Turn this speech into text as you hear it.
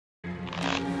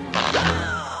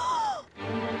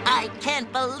I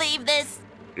can't believe this.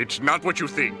 It's not what you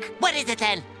think. What is it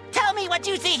then? Tell me what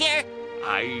you see here.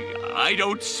 I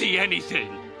don't see anything.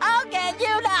 How can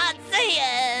you not see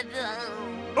it?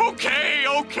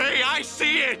 Okay, I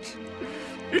see it.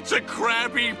 It's a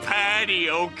Krabby Patty,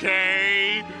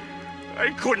 okay?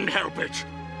 I couldn't help it.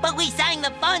 But we sang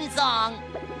the fun song.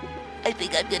 I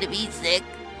think I'm gonna be sick.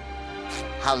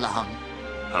 How long?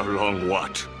 How long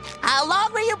what? How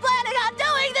long were you planning on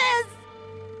doing this?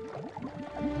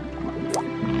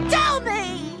 Tell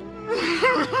me!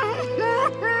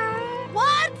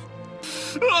 What?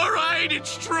 All right,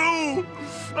 it's true.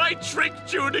 I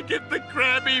tricked you to get the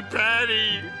Krabby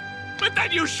Patty. But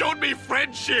then you showed me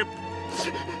friendship.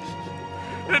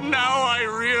 And now I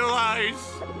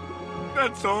realize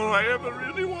that's all I ever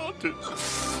really wanted.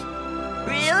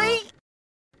 Really?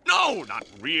 No, not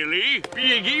really.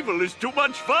 Being evil is too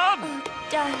much fun. Oh,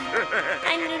 darling.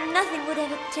 I knew nothing would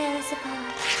ever tear us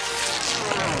apart.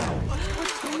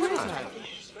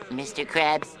 Mr.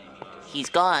 Krabs, he's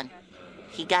gone.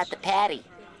 He got the patty.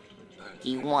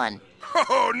 He won.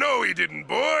 Oh, no, he didn't,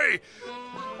 boy.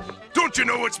 Don't you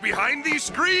know what's behind these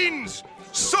screens?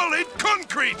 Solid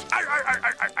concrete!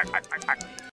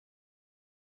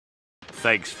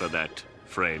 Thanks for that,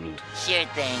 friend. Sure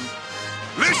thing.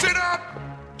 Listen up!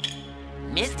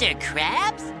 Mr.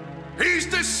 Krabs? He's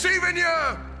deceiving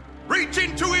you! Reach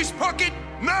into his pocket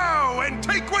now and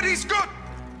take what he's got!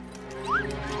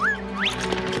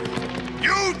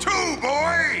 You too,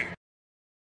 boy!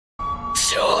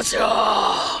 Jojo!